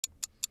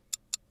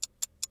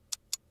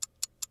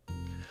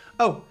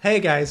Oh, hey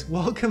guys,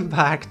 welcome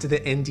back to the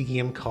Indie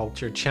Game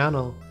Culture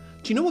channel.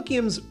 Do you know what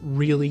games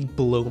really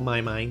blow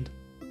my mind?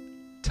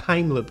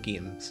 Time loop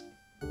games.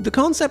 The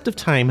concept of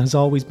time has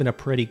always been a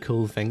pretty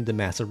cool thing to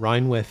mess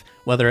around with,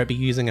 whether it be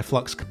using a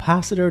flux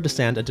capacitor to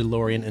send a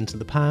DeLorean into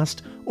the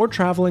past, or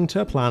travelling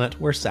to a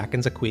planet where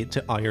seconds equate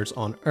to hours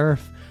on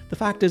Earth. The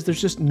fact is there's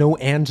just no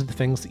end to the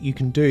things that you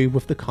can do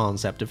with the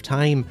concept of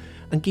time,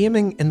 and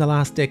gaming in the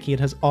last decade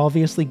has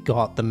obviously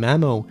got the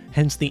memo,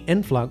 hence the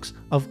influx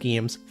of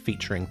games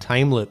featuring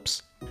time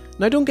loops.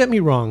 Now don't get me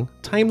wrong,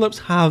 time loops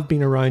have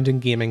been around in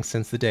gaming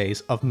since the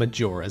days of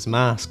Majora's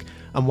Mask,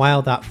 and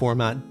while that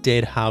format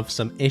did have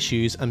some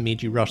issues and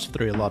made you rush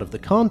through a lot of the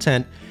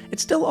content, it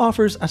still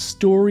offers a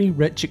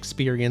story-rich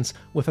experience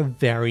with a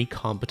very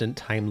competent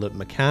time loop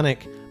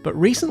mechanic. But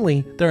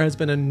recently, there has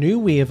been a new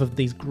wave of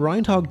these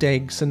Groundhog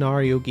Day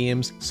scenario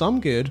games,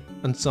 some good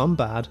and some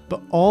bad,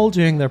 but all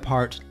doing their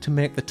part to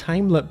make the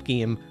time loop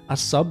game a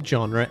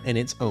subgenre in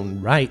its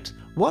own right.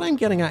 What I'm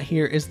getting at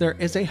here is there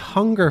is a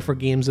hunger for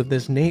games of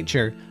this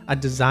nature, a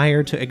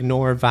desire to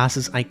ignore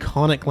Vass's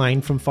iconic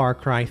line from Far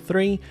Cry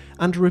 3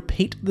 and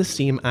repeat the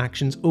same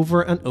actions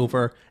over and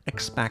over,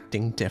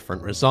 expecting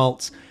different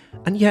results.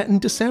 And yet in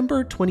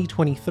December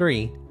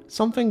 2023,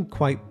 something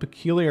quite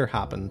peculiar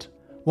happened.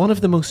 One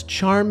of the most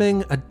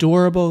charming,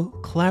 adorable,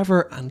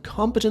 clever and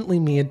competently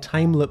made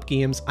time loop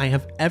games I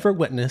have ever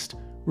witnessed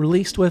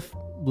released with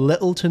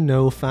little to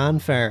no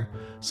fanfare,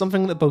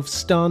 something that both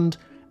stunned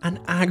and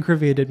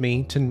aggravated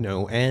me to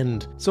no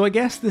end. So I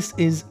guess this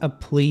is a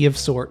plea of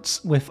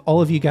sorts, with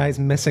all of you guys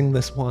missing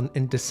this one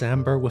in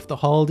December with the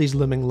holidays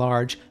looming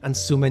large and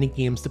so many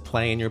games to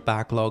play in your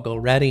backlog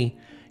already.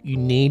 You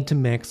need to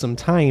make some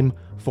time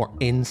for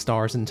In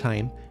Stars in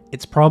Time.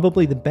 It's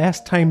probably the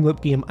best time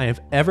loop game I have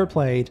ever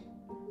played,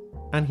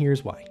 and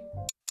here's why.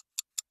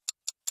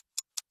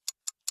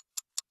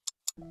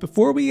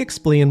 Before we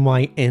explain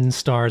why In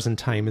Stars in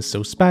Time is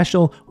so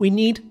special, we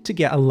need to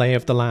get a lay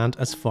of the land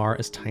as far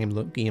as time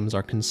loop games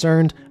are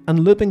concerned,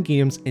 and looping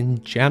games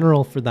in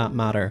general for that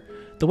matter.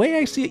 The way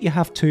I see it, you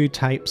have two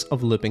types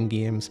of looping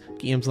games.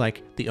 Games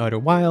like The Outer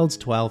Wilds,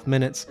 12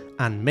 Minutes,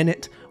 and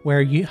Minute,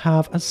 where you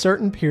have a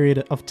certain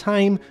period of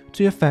time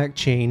to effect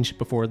change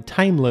before the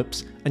time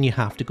loops, and you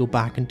have to go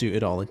back and do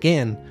it all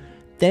again.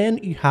 Then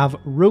you have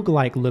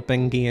roguelike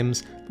looping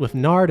games with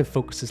narrative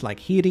focuses like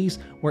Hades,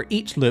 where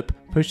each loop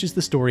pushes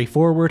the story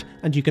forward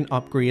and you can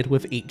upgrade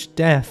with each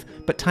death,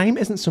 but time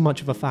isn't so much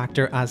of a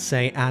factor as,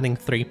 say, adding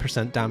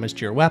 3% damage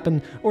to your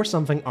weapon or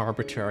something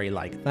arbitrary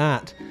like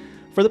that.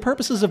 For the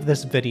purposes of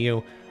this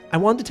video, I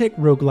want to take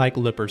roguelike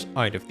loopers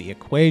out of the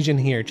equation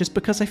here, just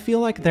because I feel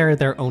like they're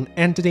their own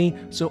entity,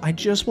 so I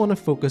just want to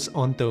focus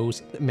on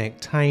those that make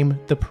time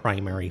the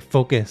primary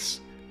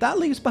focus. That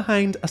leaves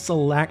behind a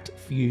select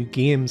few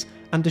games,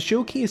 and to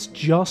showcase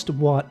just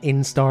what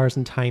In Stars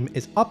in Time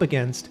is up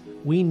against,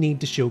 we need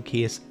to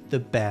showcase the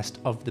best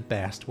of the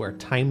best where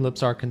time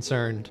loops are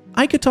concerned.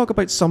 I could talk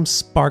about some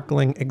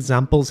sparkling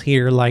examples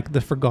here, like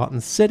The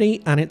Forgotten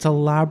City and its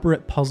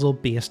elaborate puzzle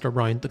based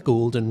around the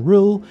Golden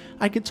Rule.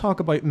 I could talk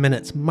about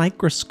Minute's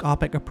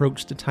microscopic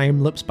approach to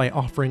time loops by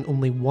offering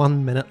only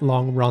 1 minute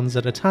long runs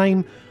at a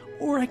time,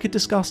 or I could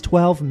discuss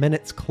 12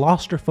 Minute's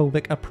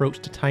claustrophobic approach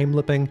to time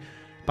looping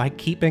by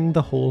keeping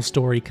the whole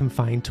story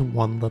confined to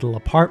one little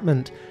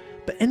apartment.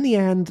 But in the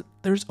end,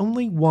 there's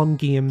only one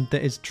game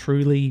that is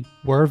truly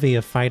worthy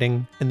of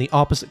fighting in the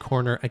opposite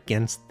corner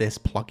against this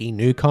plucky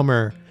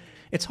newcomer.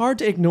 It's hard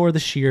to ignore the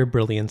sheer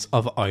brilliance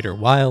of Outer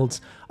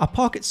Wilds, a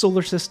pocket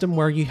solar system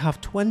where you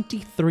have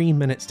 23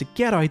 minutes to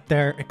get out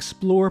there,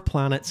 explore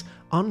planets,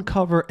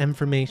 uncover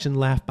information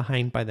left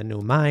behind by the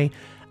Nomai,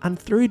 and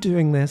through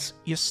doing this,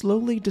 you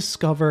slowly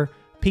discover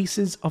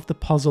pieces of the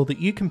puzzle that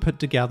you can put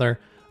together,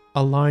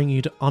 allowing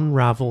you to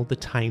unravel the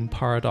time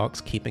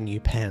paradox keeping you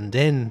penned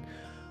in.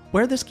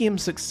 Where this game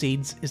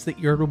succeeds is that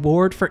your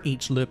reward for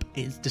each loop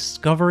is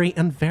discovery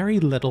and very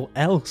little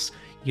else.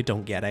 You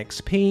don't get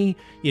XP,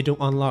 you don't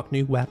unlock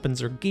new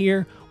weapons or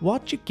gear.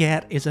 What you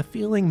get is a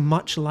feeling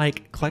much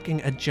like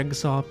clicking a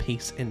jigsaw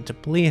piece into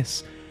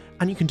place.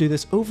 And you can do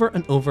this over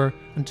and over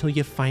until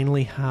you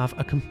finally have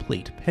a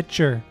complete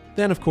picture.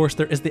 Then of course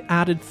there is the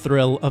added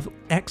thrill of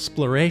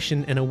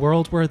exploration in a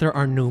world where there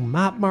are no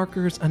map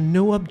markers and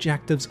no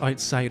objectives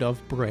outside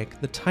of break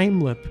the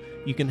time loop.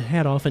 You can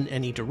head off in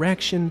any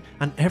direction,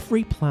 and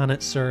every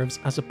planet serves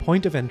as a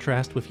point of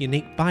interest with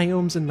unique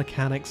biomes and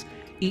mechanics,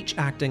 each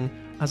acting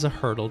as a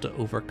hurdle to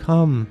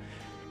overcome.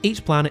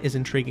 Each planet is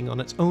intriguing on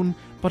its own,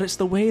 but it's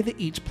the way that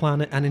each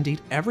planet, and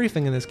indeed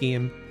everything in this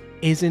game,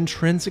 is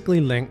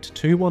intrinsically linked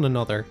to one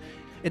another.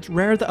 It's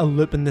rare that a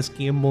loop in this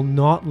game will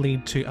not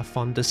lead to a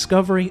fun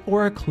discovery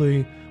or a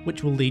clue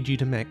which will lead you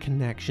to make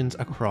connections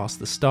across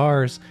the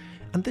stars.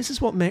 And this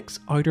is what makes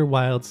Outer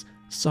Wilds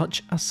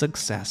such a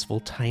successful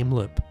time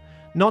loop.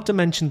 Not to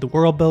mention the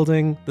world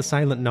building, the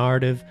silent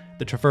narrative,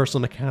 the traversal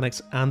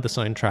mechanics and the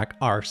soundtrack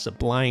are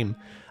sublime.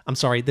 I'm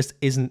sorry, this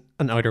isn't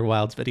an Outer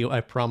Wilds video,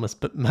 I promise,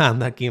 but man,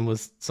 that game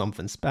was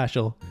something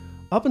special.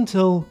 Up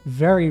until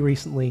very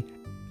recently,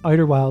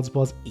 Outer Wilds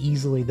was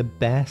easily the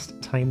best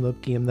time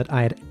loop game that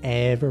I had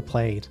ever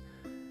played.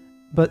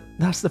 But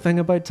that's the thing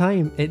about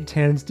time, it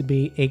tends to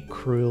be a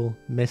cruel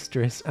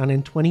mistress, and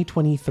in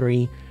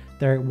 2023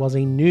 there was a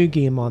new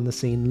game on the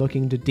scene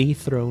looking to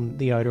dethrone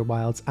The Outer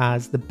Wilds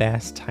as the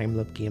best time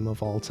loop game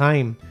of all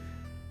time.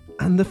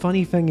 And the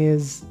funny thing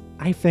is,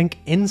 I think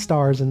In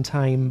Stars in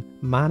Time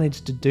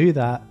managed to do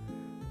that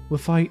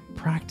without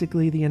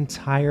practically the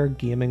entire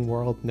gaming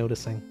world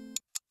noticing.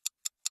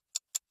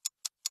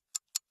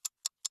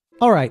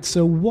 Alright,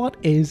 so what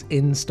is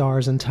In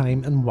Stars in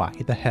Time and why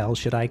the hell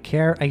should I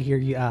care, I hear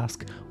you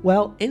ask?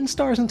 Well, In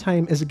Stars in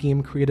Time is a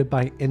game created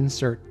by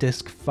Insert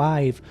Disc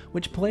 5,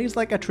 which plays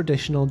like a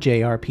traditional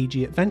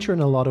JRPG adventure in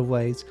a lot of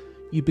ways.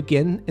 You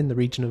begin in the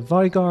region of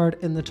Vigard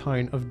in the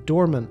town of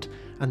Dormant,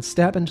 and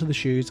step into the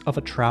shoes of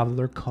a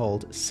traveller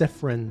called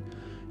Sifrin.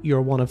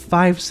 You're one of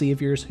 5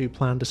 saviors who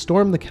plan to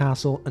storm the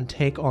castle and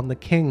take on the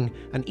king,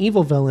 an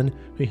evil villain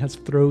who has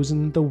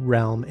frozen the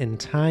realm in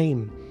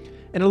time.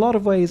 In a lot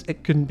of ways,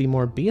 it couldn't be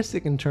more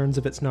basic in terms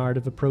of its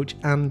narrative approach,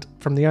 and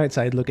from the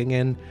outside looking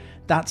in,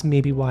 that's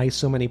maybe why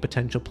so many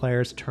potential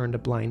players turned a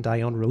blind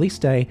eye on release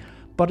day,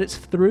 but it's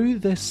through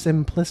this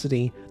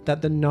simplicity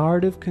that the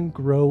narrative can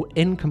grow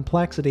in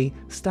complexity,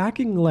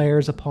 stacking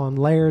layers upon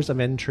layers of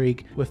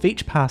intrigue, with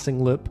each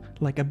passing loop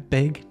like a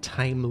big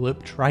time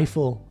loop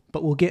trifle,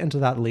 but we'll get into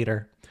that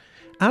later.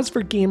 As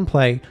for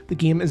gameplay, the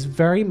game is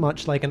very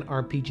much like an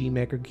RPG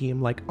Maker game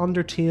like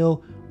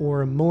Undertale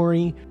or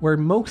Mori, where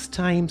most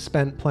time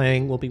spent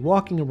playing will be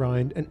walking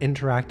around and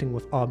interacting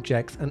with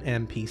objects and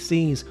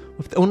NPCs,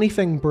 with the only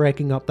thing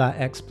breaking up that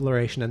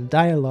exploration and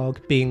dialogue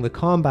being the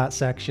combat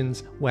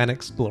sections when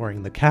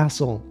exploring the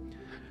castle.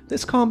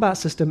 This combat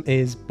system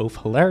is both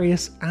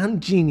hilarious and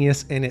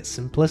genius in its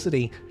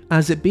simplicity,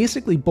 as it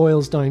basically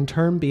boils down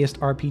turn-based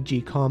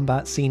RPG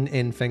combat seen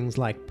in things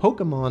like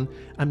Pokemon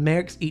and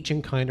makes each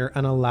encounter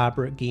an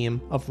elaborate game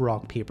of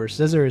rock, paper,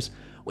 scissors,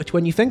 which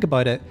when you think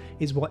about it,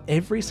 is what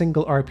every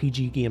single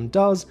RPG game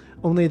does,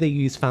 only they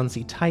use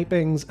fancy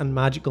typings and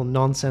magical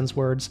nonsense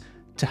words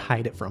to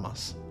hide it from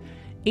us.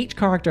 Each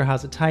character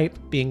has a type,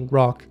 being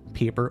rock,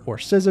 paper, or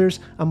scissors,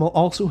 and will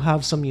also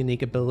have some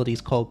unique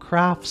abilities called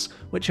crafts,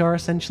 which are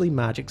essentially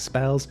magic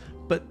spells,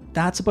 but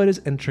that's about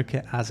as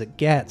intricate as it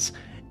gets.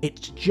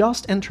 It's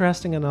just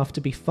interesting enough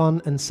to be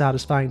fun and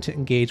satisfying to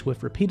engage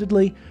with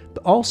repeatedly,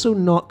 but also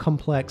not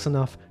complex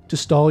enough to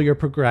stall your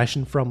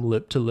progression from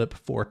loop to loop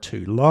for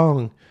too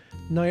long.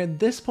 Now at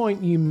this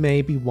point you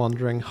may be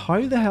wondering,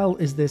 how the hell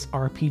is this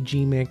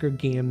RPG Maker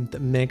game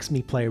that makes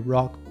me play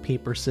rock,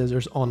 paper,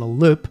 scissors on a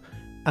loop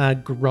a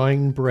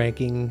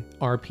groundbreaking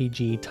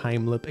RPG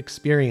time loop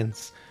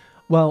experience?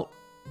 Well,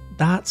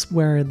 that's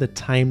where the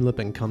time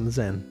looping comes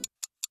in.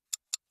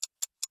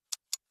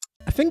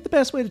 I think the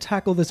best way to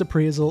tackle this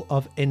appraisal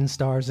of In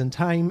Stars in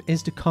Time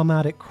is to come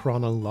at it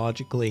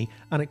chronologically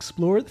and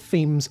explore the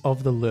themes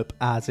of the loop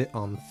as it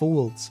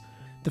unfolds.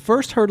 The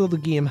first hurdle the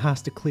game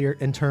has to clear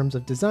in terms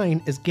of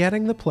design is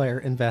getting the player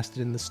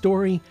invested in the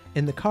story,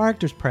 in the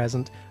characters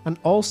present, and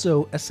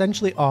also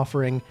essentially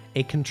offering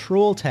a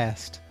control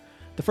test.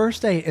 The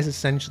first day is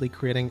essentially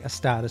creating a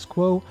status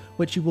quo,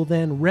 which you will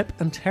then rip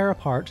and tear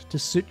apart to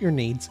suit your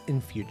needs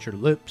in future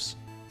loops.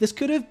 This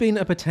could have been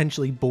a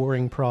potentially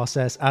boring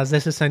process, as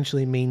this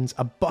essentially means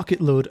a bucket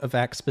load of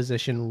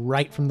exposition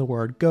right from the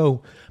word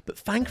go, but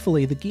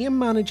thankfully the game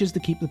manages to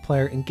keep the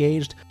player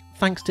engaged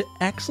thanks to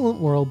excellent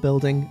world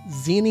building,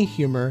 zany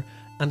humour,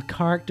 and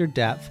character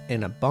depth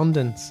in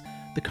abundance.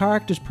 The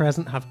characters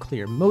present have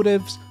clear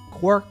motives,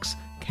 quirks,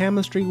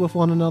 chemistry with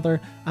one another,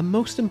 and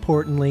most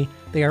importantly,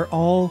 they are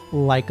all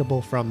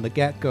likeable from the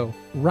get-go.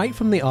 Right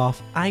from the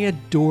off, I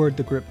adored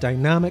the group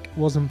dynamic,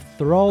 was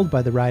enthralled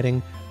by the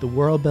writing, the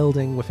world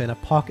building within a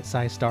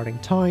pocket-sized starting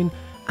town,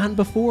 and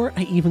before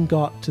I even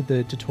got to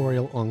the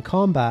tutorial on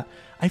combat,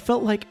 I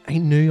felt like I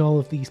knew all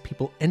of these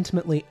people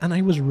intimately and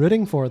I was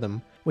rooting for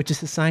them, which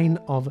is a sign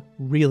of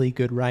really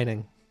good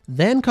writing.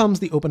 Then comes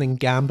the opening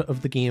gambit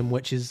of the game,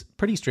 which is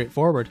pretty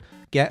straightforward.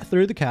 Get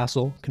through the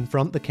castle,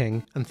 confront the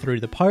king, and through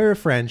the power of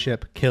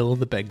friendship, kill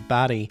the big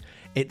baddie.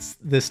 It's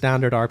the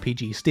standard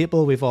RPG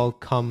staple we've all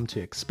come to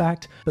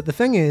expect, but the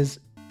thing is,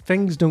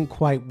 things don't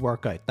quite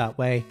work out that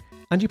way,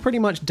 and you pretty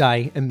much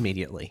die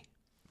immediately.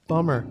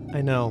 Bummer,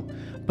 I know,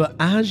 but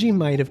as you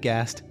might have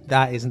guessed,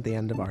 that isn't the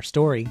end of our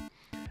story.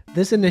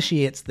 This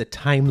initiates the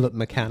time loop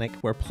mechanic,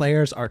 where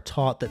players are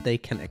taught that they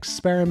can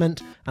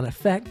experiment and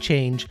affect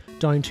change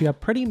down to a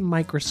pretty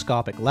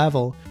microscopic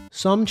level.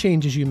 Some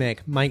changes you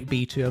make might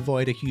be to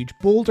avoid a huge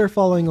boulder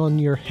falling on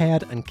your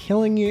head and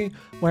killing you,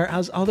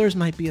 whereas others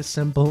might be as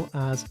simple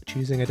as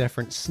choosing a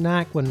different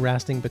snack when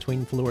resting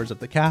between floors of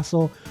the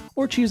castle,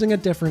 or choosing a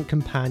different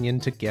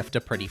companion to gift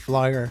a pretty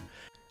flower.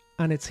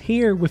 And it's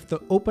here, with the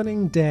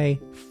opening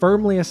day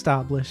firmly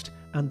established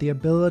and the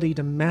ability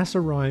to mess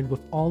around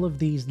with all of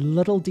these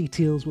little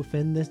details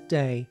within this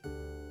day,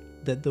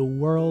 that the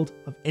world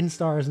of In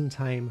Stars in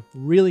Time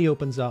really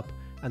opens up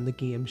and the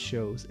game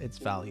shows its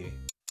value.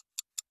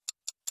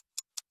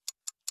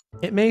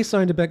 It may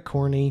sound a bit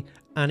corny,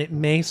 And it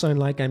may sound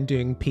like I'm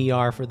doing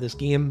PR for this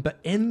game, but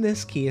in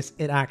this case,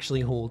 it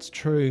actually holds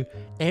true.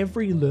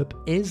 Every loop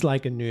is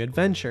like a new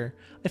adventure.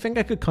 I think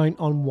I could count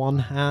on one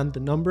hand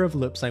the number of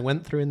loops I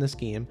went through in this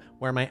game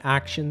where my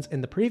actions in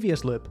the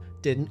previous loop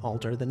didn't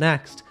alter the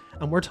next.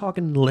 And we're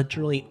talking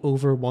literally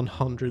over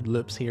 100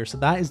 loops here, so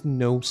that is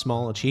no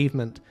small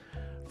achievement.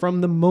 From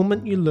the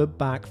moment you loop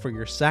back for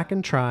your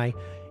second try,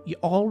 you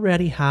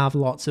already have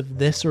lots of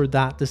this or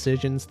that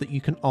decisions that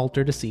you can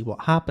alter to see what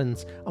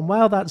happens, and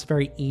while that's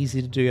very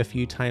easy to do a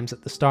few times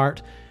at the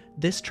start,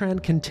 this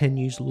trend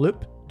continues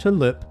loop to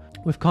loop,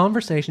 with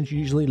conversations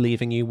usually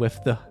leaving you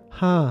with the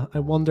I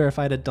wonder if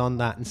I'd have done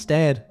that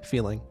instead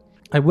feeling.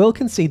 I will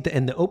concede that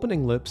in the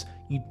opening loops,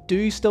 you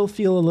do still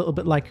feel a little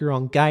bit like you're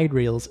on guide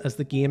rails as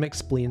the game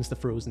explains the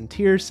frozen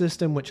tier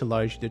system, which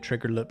allows you to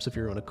trigger loops of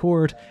your own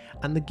accord,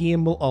 and the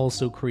game will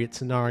also create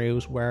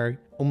scenarios where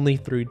only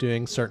through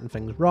doing certain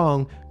things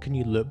wrong can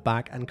you loop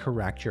back and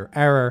correct your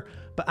error.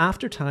 But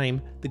after time,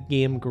 the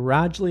game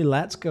gradually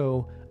lets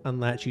go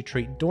and lets you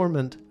treat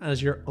Dormant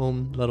as your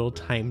own little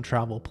time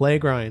travel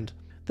playground.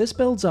 This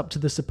builds up to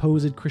the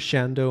supposed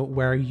crescendo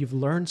where you've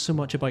learned so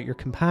much about your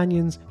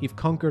companions, you've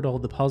conquered all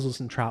the puzzles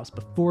and traps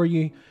before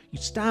you, you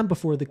stand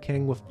before the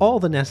king with all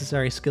the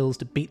necessary skills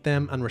to beat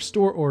them and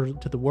restore order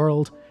to the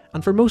world,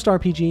 and for most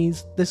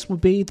RPGs, this would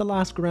be the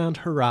last grand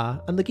hurrah,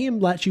 and the game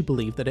lets you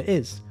believe that it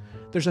is.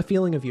 There's a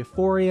feeling of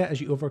euphoria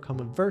as you overcome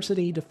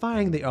adversity,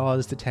 defying the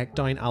odds to take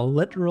down a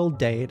literal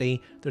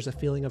deity. There's a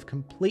feeling of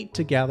complete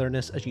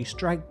togetherness as you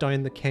strike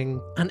down the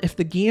king, and if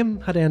the game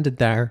had ended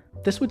there,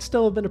 this would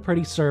still have been a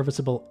pretty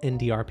serviceable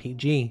indie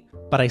RPG.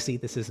 But I see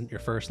this isn't your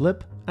first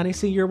loop, and I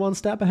see you're one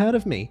step ahead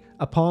of me.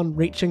 Upon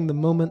reaching the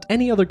moment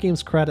any other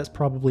game's credits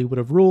probably would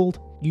have rolled,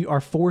 you are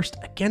forced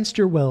against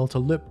your will to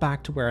loop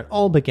back to where it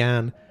all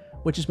began,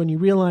 which is when you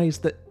realise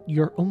that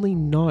you're only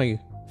now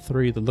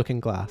through the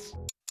looking glass.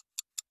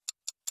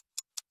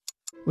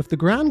 With the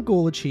grand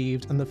goal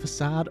achieved and the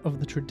facade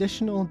of the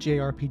traditional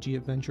JRPG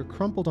adventure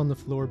crumpled on the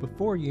floor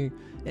before you,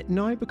 it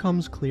now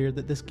becomes clear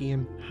that this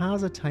game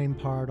has a time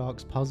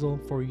paradox puzzle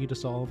for you to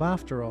solve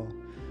after all.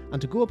 And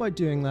to go about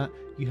doing that,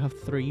 you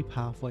have 3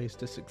 pathways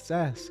to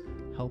success: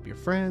 help your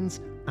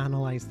friends,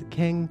 analyse the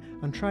king,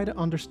 and try to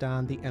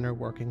understand the inner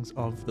workings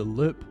of the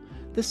loop.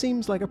 This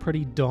seems like a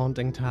pretty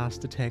daunting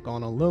task to take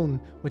on alone,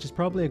 which is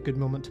probably a good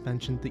moment to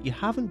mention that you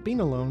haven't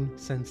been alone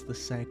since the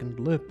second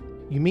loop.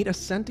 You meet a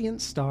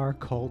sentient star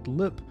called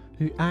Loop,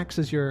 who acts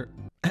as your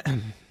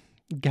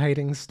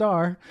guiding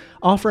star,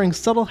 offering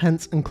subtle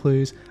hints and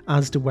clues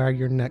as to where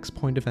your next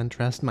point of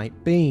interest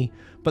might be.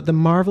 But the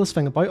marvellous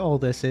thing about all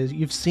this is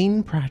you've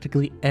seen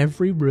practically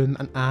every room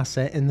and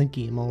asset in the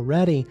game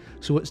already,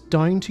 so it's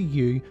down to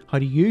you how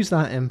to use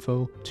that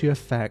info to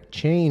affect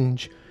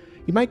change.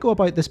 You might go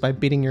about this by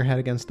beating your head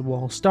against the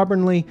wall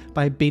stubbornly,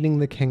 by beating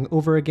the king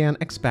over again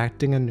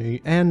expecting a new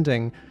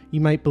ending. You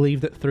might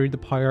believe that through the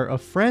power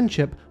of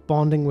friendship,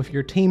 bonding with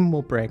your team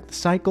will break the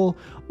cycle,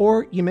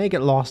 or you may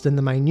get lost in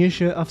the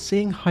minutiae of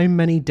seeing how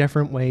many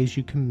different ways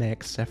you can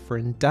make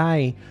Siffrin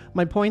die.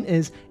 My point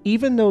is,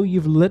 even though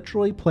you've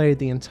literally played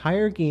the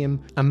entire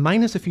game, and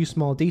minus a few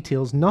small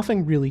details,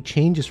 nothing really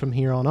changes from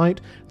here on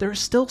out, there is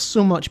still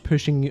so much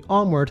pushing you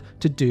onward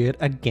to do it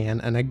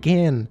again and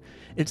again.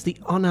 It's the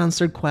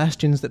unanswered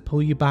questions that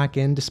pull you back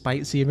in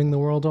despite saving the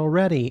world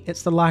already.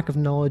 It's the lack of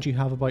knowledge you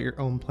have about your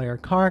own player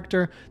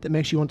character that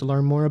makes you want to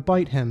learn more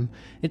about him.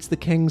 It's the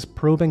king's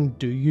probing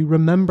 "do you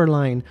remember"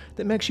 line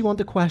that makes you want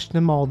to question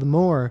him all the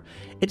more.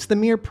 It's the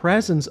mere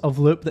presence of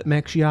Loop that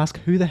makes you ask,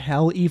 who the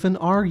hell even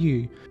are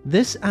you?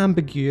 This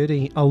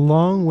ambiguity,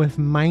 along with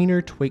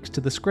minor tweaks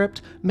to the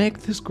script, make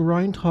this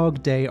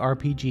Groundhog Day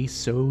RPG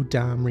so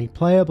damn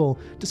replayable.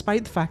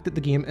 Despite the fact that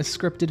the game is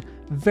scripted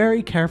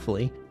very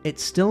carefully, it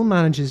still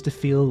manages to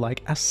feel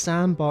like a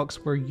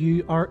sandbox where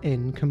you are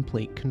in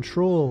complete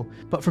control.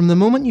 But from the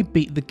moment you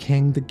beat the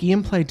king, the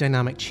gameplay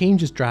dynamic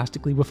changes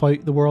drastically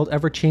without the world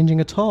ever changing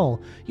at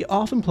all. You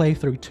often play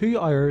through 2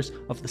 hours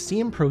of the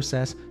same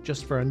process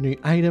just for a new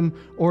item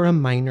or a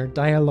minor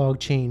dialogue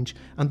change,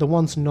 and the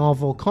once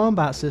novel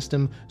combat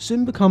system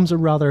soon becomes a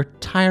rather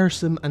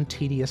tiresome and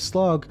tedious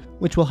slog,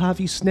 which will have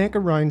you snake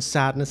around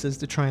sadnesses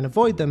to try and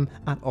avoid them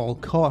at all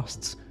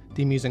costs.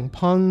 The amusing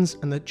puns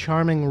and the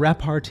charming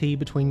repartee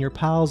between your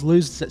pals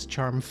loses its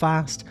charm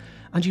fast,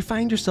 and you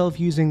find yourself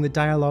using the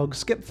dialogue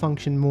skip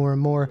function more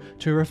and more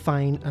to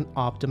refine and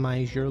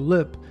optimize your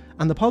loop,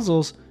 and the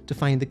puzzles to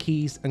find the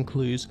keys and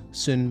clues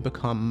soon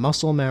become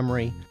muscle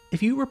memory.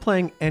 If you were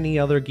playing any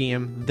other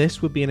game,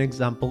 this would be an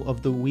example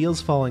of the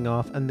wheels falling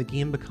off and the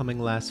game becoming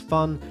less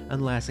fun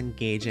and less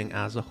engaging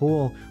as a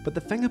whole. But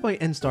the thing about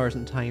In Stars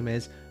and Time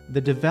is, the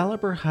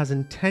developer has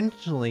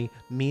intentionally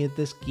made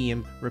this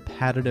game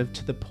repetitive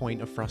to the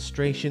point of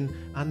frustration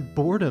and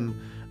boredom.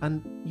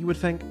 And you would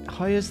think,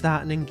 how is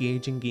that an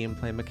engaging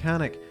gameplay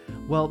mechanic?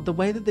 Well, the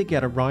way that they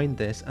get around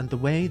this and the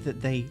way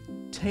that they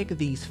take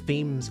these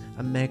themes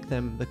and make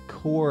them the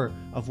core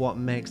of what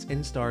makes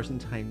In Stars and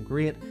Time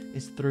great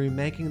is through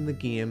making the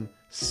game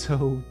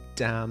so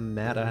damn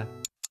meta.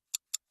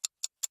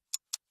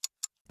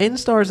 In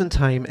Stars and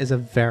Time is a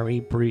very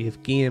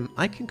brave game.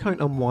 I can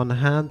count on one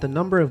hand the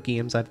number of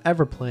games I've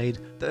ever played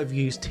that have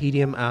used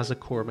tedium as a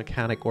core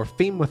mechanic or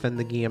theme within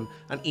the game,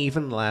 and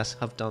even less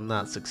have done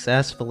that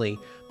successfully.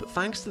 But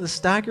thanks to the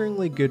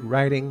staggeringly good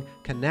writing,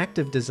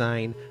 connective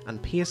design,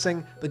 and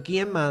pacing, the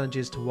game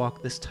manages to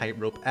walk this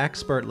tightrope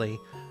expertly.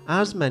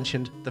 As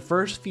mentioned, the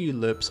first few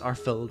loops are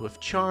filled with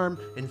charm,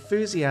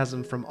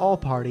 enthusiasm from all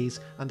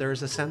parties, and there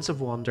is a sense of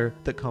wonder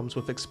that comes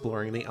with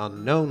exploring the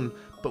unknown.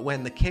 But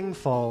when the king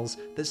falls,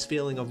 this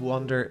feeling of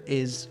wonder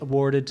is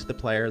awarded to the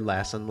player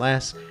less and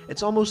less.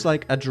 It's almost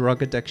like a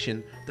drug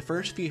addiction. The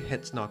first few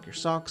hits knock your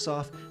socks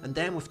off, and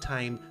then with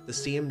time, the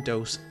same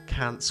dose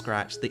can't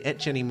scratch the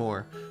itch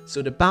anymore.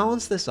 So to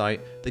balance this out,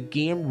 the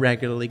game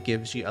regularly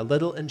gives you a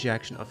little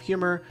injection of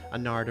humour, a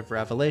narrative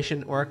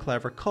revelation, or a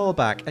clever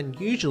callback, and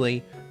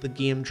usually, the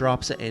game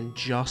drops it in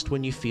just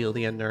when you feel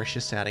the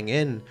inertia setting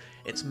in.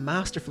 It's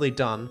masterfully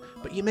done,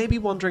 but you may be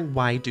wondering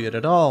why do it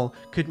at all?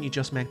 Couldn't you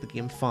just make the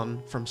game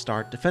fun from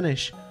start to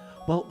finish?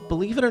 Well,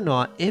 believe it or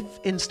not, if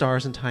In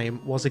Stars and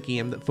Time was a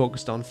game that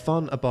focused on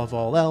fun above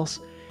all else,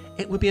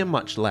 it would be a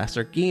much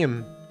lesser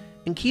game.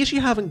 In case you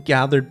haven't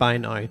gathered by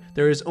now,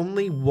 there is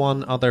only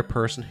one other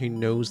person who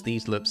knows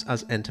these loops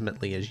as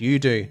intimately as you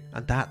do,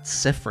 and that's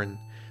Siffrin.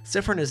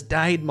 Siffrin has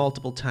died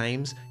multiple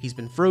times, he's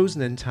been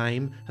frozen in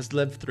time, has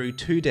lived through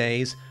 2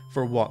 days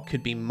for what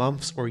could be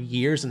months or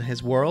years in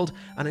his world,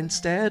 and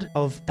instead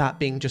of that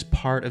being just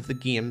part of the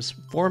game's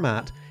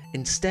format,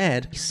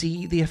 instead you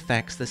see the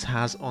effects this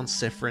has on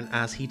Siffrin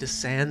as he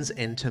descends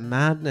into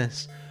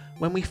madness.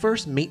 When we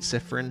first meet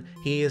Siffrin,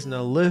 he is an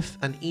aloof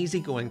and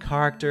easygoing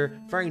character,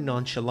 very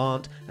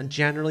nonchalant and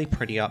generally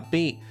pretty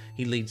upbeat.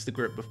 He leads the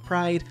group with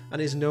pride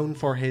and is known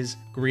for his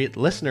great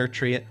listener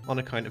trait on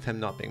account of him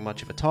not being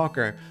much of a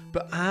talker.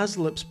 But as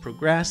loops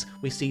progress,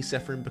 we see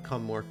Siffrin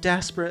become more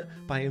desperate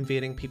by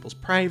invading people's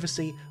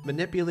privacy,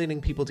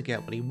 manipulating people to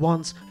get what he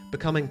wants,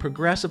 becoming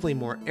progressively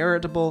more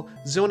irritable,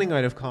 zoning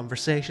out of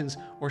conversations,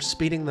 or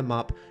speeding them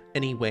up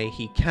any way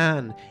he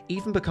can,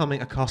 even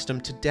becoming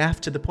accustomed to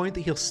death to the point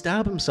that he'll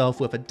stab himself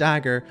with a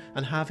dagger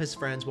and have his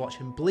friends watch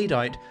him bleed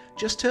out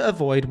just to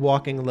avoid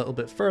walking a little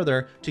bit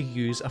further to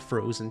use a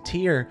frozen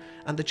tear.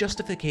 And the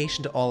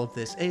justification to all of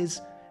this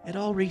is, it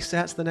all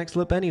resets the next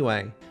loop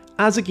anyway.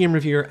 As a game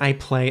reviewer, I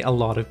play a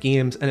lot of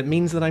games, and it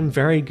means that I'm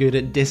very good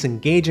at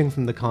disengaging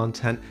from the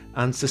content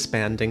and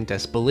suspending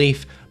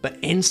disbelief. But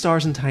In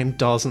Stars and Time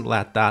doesn't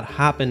let that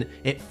happen.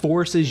 It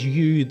forces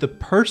you, the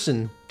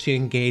person, to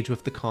engage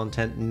with the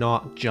content,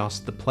 not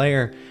just the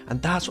player.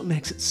 And that's what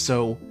makes it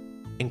so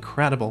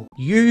incredible.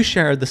 You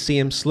share the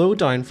same slow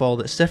downfall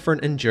that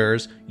Siffrin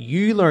endures,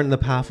 you learn the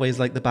pathways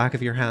like the back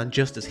of your hand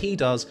just as he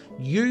does,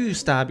 you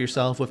stab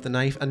yourself with the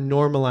knife and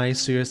normalize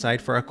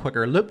suicide for a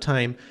quicker loop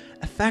time,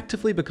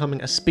 effectively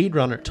becoming a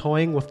speedrunner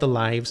toying with the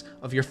lives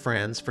of your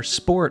friends for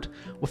sport,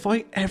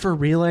 without ever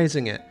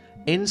realizing it.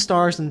 In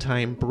Stars and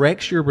Time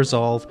breaks your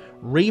resolve,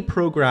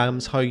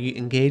 reprograms how you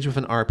engage with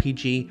an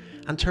RPG,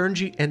 and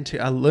turns you into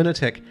a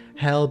lunatic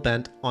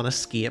hell-bent on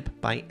escape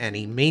by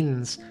any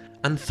means.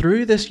 And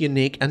through this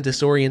unique and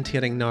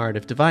disorientating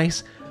narrative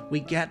device,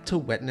 we get to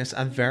witness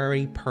a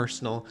very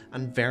personal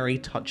and very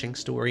touching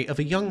story of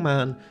a young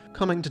man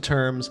coming to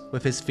terms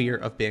with his fear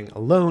of being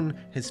alone,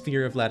 his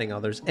fear of letting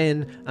others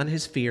in, and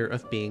his fear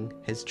of being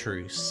his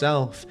true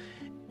self.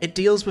 It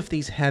deals with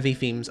these heavy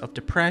themes of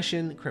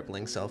depression,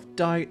 crippling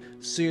self-doubt,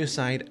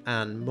 suicide,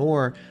 and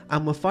more.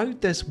 And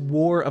without this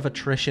war of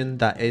attrition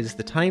that is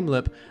the time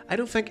loop, I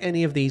don't think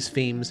any of these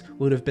themes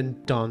would have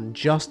been done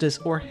justice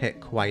or hit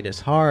quite as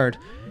hard.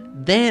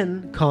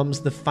 Then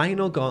comes the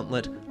final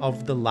gauntlet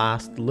of the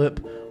last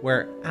loop,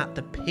 where at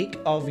the peak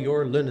of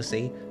your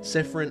lunacy,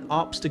 Siffrin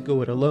opts to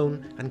go it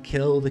alone and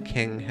kill the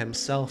king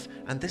himself,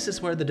 and this is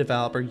where the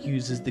developer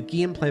uses the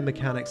gameplay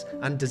mechanics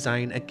and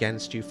design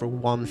against you for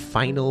one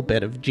final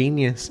bit of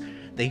genius.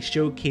 They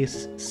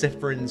showcase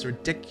Siffrin's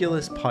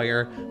ridiculous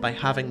power by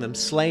having them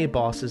slay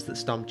bosses that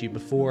stumped you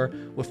before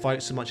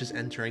without so much as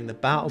entering the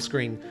battle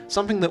screen,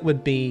 something that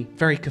would be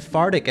very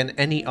cathartic in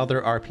any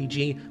other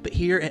RPG, but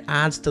here it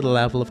adds to the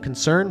level of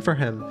concern for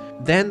him.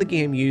 Then the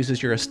game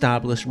uses your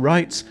established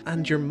routes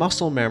and your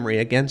muscle memory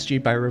against you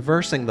by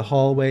reversing the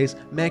hallways,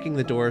 making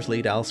the doors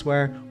lead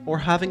elsewhere, or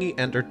having you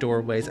enter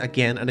doorways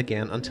again and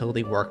again until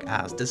they work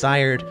as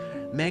desired,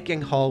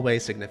 making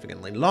hallways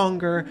significantly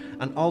longer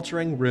and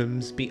altering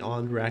rooms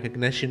beyond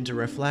recognition to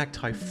reflect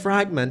how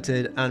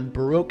fragmented and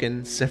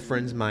broken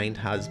Siffrin's mind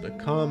has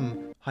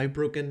become. How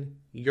broken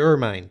your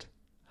mind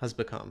has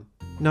become.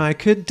 Now, I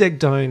could dig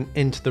down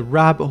into the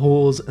rabbit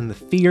holes and the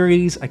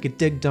theories, I could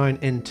dig down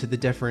into the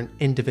different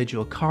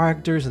individual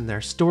characters and their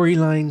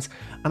storylines,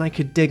 and I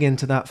could dig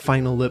into that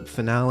final loop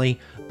finale,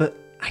 but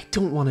I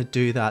don't want to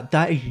do that.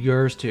 That is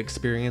yours to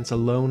experience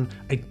alone.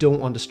 I don't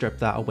want to strip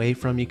that away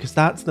from you, because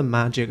that's the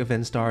magic of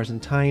In Stars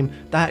and Time.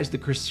 That is the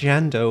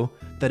crescendo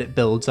that it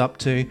builds up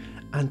to,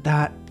 and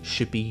that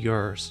should be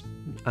yours.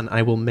 And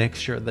I will make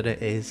sure that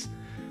it is.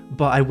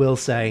 But I will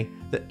say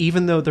that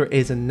even though there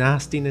is a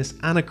nastiness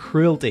and a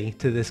cruelty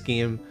to this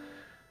game,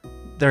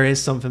 there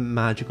is something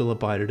magical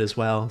about it as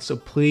well, so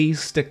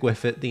please stick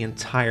with it the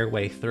entire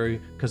way through,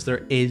 because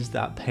there is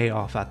that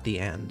payoff at the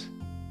end.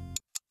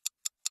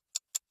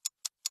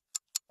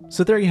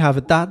 So there you have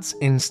it, that's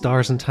In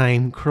Stars and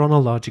Time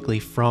chronologically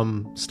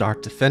from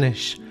start to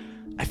finish.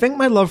 I think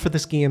my love for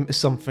this game is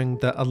something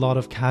that a lot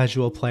of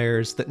casual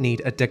players that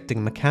need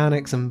addicting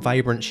mechanics and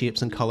vibrant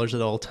shapes and colours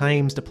at all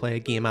times to play a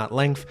game at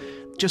length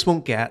just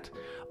won't get.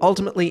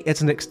 Ultimately,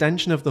 it's an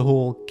extension of the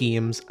whole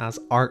games as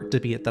art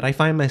debate that I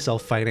find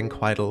myself fighting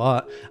quite a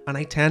lot, and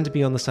I tend to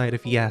be on the side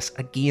of yes,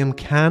 a game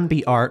can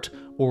be art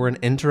or an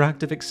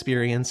interactive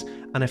experience,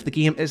 and if the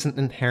game isn't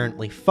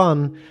inherently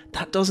fun,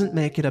 that doesn't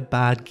make it a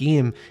bad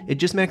game, it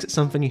just makes it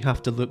something you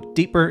have to look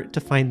deeper to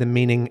find the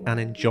meaning and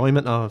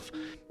enjoyment of.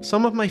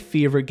 Some of my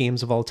favourite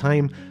games of all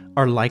time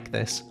are like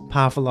this.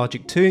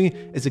 Pathologic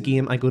 2 is a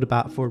game I go to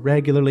bat for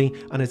regularly,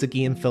 and is a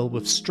game filled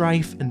with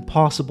strife,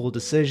 impossible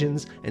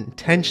decisions,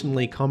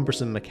 intentionally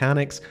cumbersome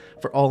mechanics.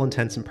 For all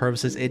intents and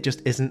purposes, it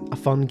just isn't a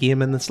fun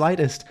game in the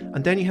slightest.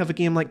 And then you have a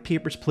game like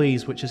Papers,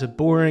 Please, which is a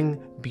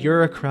boring,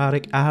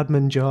 bureaucratic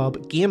admin job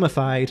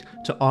gamified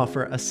to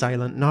offer a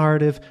silent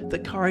narrative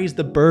that carries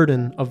the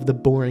burden of the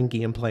boring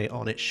gameplay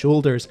on its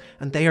shoulders,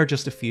 and they are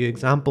just a few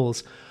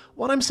examples.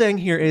 What I'm saying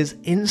here is,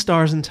 In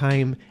Stars and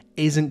Time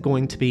isn't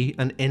going to be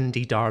an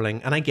indie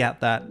darling, and I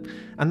get that,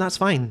 and that's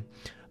fine,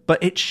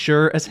 but it's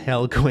sure as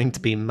hell going to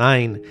be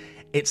mine.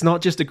 It's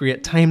not just a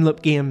great time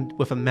loop game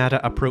with a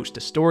meta approach to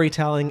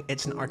storytelling,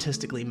 it's an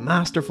artistically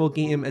masterful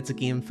game, it's a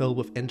game filled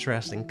with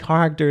interesting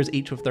characters,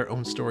 each with their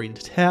own story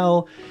to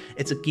tell,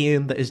 it's a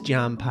game that is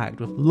jam-packed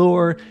with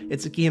lore,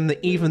 it's a game that,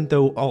 even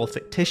though all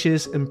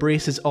fictitious,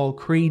 embraces all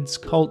creeds,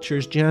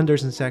 cultures,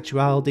 genders and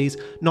sexualities,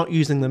 not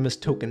using them as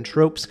token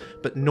tropes,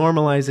 but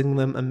normalizing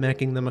them and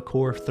making them a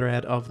core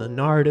thread of the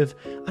narrative,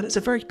 and it's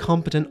a very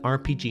competent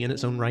RPG in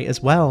its own right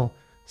as well.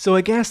 So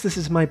I guess this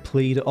is my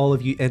plea to all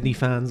of you indie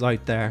fans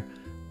out there.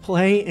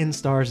 Play In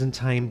Stars and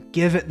Time,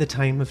 give it the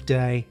time of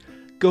day.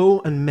 Go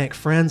and make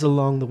friends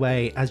along the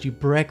way as you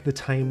break the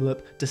time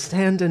loop,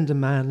 descend into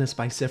madness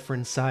by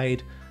Siffrin's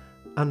side,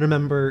 and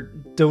remember,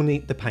 don't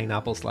eat the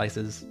pineapple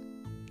slices.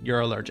 You're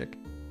allergic.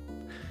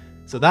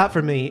 So that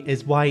for me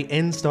is why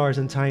In Stars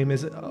and Time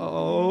is...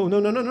 Oh,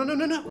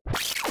 no.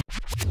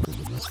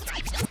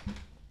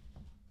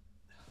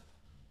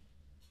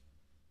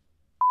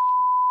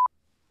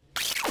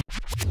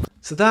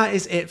 So that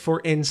is it for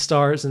In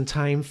Stars and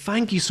Time.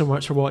 Thank you so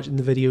much for watching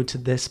the video to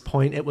this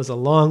point. It was a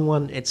long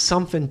one, it's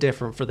something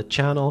different for the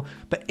channel,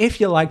 but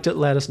if you liked it,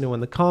 let us know in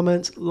the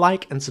comments,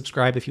 like and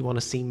subscribe if you want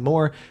to see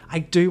more. I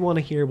do want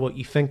to hear what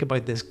you think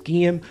about this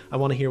game, I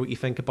want to hear what you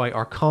think about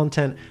our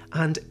content,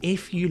 and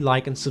if you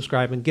like and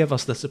subscribe and give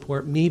us the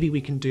support, maybe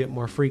we can do it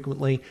more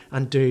frequently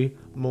and do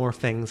more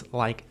things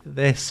like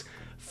this.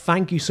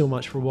 Thank you so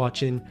much for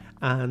watching,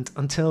 and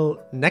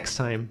until next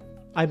time,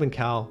 I've been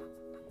Cal.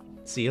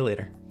 See you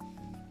later.